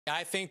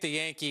I think the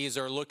Yankees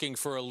are looking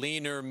for a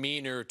leaner,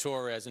 meaner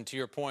Torres. And to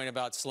your point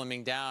about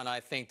slimming down, I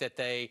think that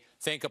they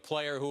think a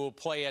player who will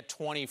play at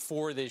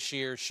 24 this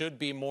year should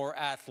be more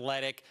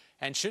athletic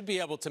and should be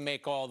able to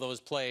make all those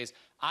plays.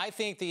 I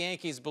think the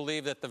Yankees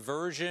believe that the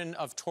version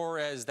of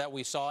Torres that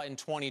we saw in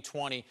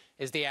 2020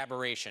 is the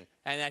aberration,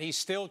 and that he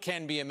still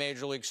can be a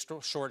Major League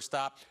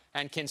shortstop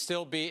and can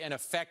still be an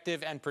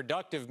effective and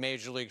productive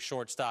Major League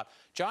shortstop.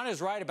 John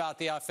is right about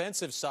the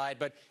offensive side,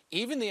 but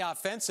even the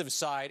offensive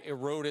side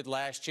eroded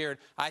last year.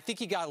 I think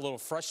he got a little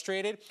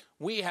frustrated.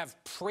 We have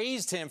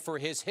praised him for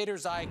his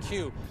hitter's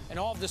IQ and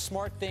all of the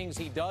smart things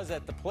he does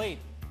at the plate.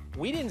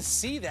 We didn't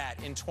see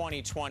that in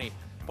 2020.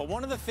 But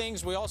one of the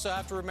things we also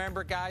have to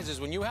remember, guys,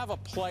 is when you have a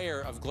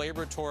player of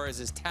Gleyber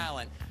Torres'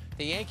 talent,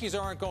 the Yankees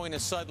aren't going to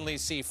suddenly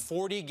see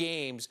 40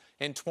 games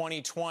in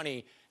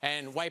 2020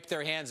 and wipe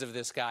their hands of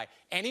this guy.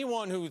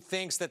 Anyone who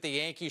thinks that the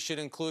Yankees should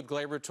include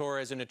Gleyber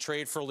Torres in a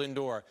trade for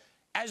Lindor,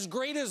 as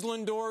great as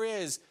Lindor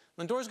is,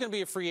 Lindor's going to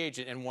be a free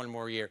agent in one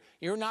more year.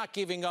 You're not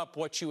giving up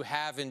what you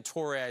have in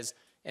Torres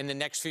in the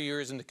next few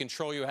years and the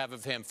control you have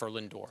of him for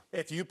Lindor.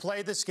 If you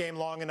play this game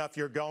long enough,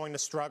 you're going to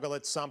struggle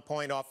at some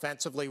point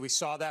offensively. We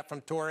saw that from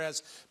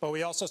Torres, but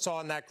we also saw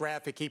in that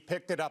graphic he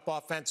picked it up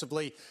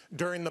offensively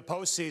during the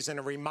postseason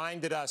and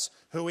reminded us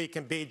who he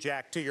can be,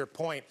 Jack, to your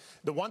point.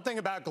 The one thing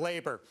about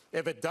Gleyber,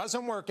 if it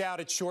doesn't work out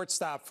at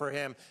shortstop for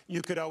him,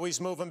 you could always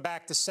move him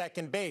back to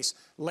second base.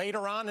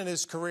 Later on in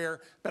his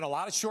career, been a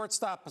lot of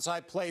shortstops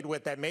I played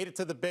with that made it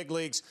to the big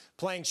leagues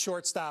playing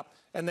shortstop,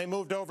 and they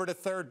moved over to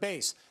third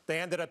base. They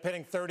ended up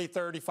hitting 30,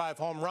 35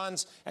 home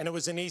runs, and it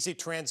was an easy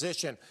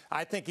transition.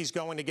 I think he's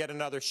going to get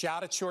another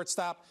shot at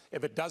shortstop.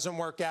 If it doesn't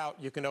work out,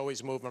 you can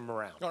always move him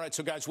around. All right,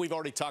 so, guys, we've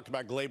already talked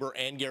about Gleyber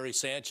and Gary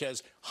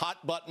Sanchez.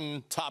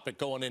 Hot-button topic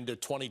going into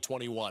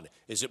 2021.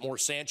 Is it more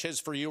Sanchez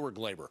for you or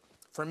Gleyber?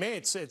 For me,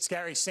 it's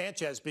Gary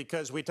Sanchez,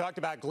 because we talked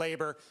about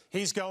Gleyber.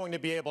 He's going to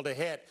be able to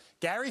hit.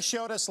 Gary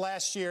showed us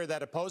last year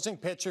that opposing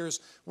pitchers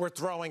were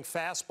throwing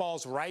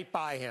fastballs right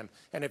by him.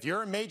 And if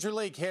you're a major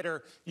league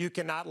hitter, you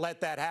cannot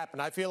let that happen.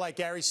 I feel like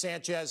Gary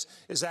Sanchez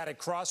is at a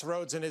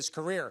crossroads in his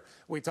career.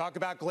 We talk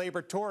about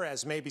Gleyber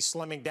Torres maybe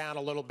slimming down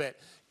a little bit.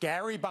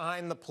 Gary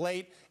behind the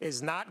plate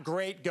is not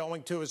great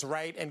going to his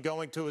right and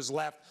going to his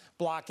left,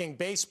 blocking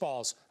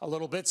baseballs, a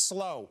little bit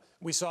slow.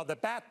 We saw the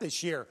bat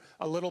this year,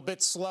 a little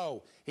bit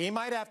slow. He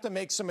might have to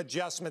make some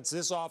adjustments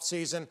this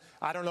offseason.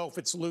 I don't know if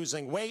it's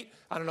losing weight.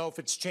 I don't know if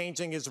it's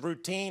changing his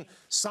routine.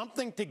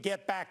 Something to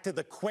get back to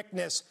the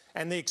quickness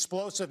and the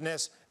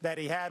explosiveness that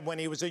he had when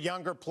he was a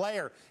younger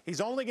player.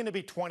 He's only going to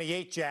be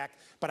 28, Jack,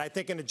 but I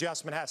think an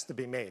adjustment has to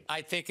be made.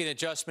 I think an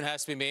adjustment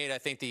has to be made. I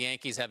think the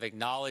Yankees have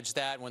acknowledged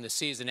that. When the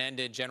season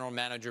ended, General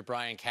Manager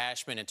Brian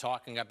Cashman, in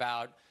talking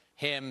about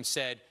him,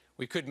 said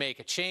we could make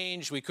a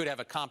change. We could have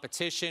a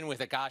competition with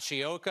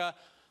Higashioka.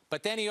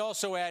 But then he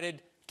also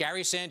added,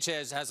 Gary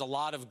Sanchez has a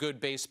lot of good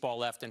baseball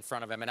left in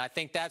front of him. And I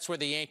think that's where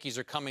the Yankees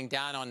are coming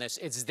down on this.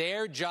 It's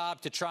their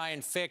job to try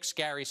and fix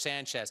Gary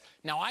Sanchez.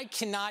 Now, I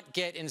cannot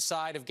get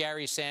inside of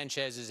Gary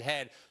Sanchez's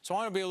head, so I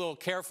want to be a little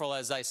careful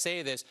as I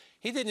say this.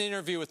 He did an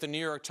interview with the New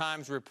York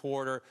Times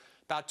reporter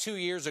about 2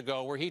 years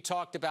ago where he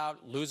talked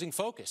about losing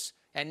focus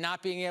and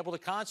not being able to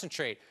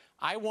concentrate.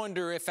 I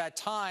wonder if at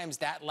times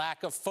that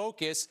lack of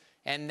focus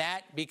and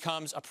that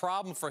becomes a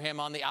problem for him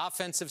on the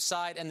offensive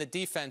side and the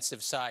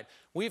defensive side.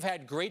 We've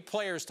had great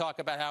players talk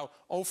about how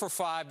 0 for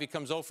 5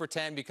 becomes 0 for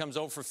 10, becomes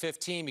 0 for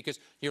 15 because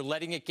you're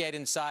letting it get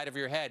inside of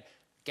your head.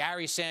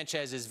 Gary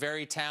Sanchez is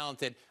very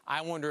talented.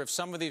 I wonder if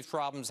some of these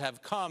problems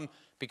have come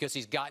because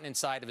he's gotten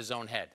inside of his own head.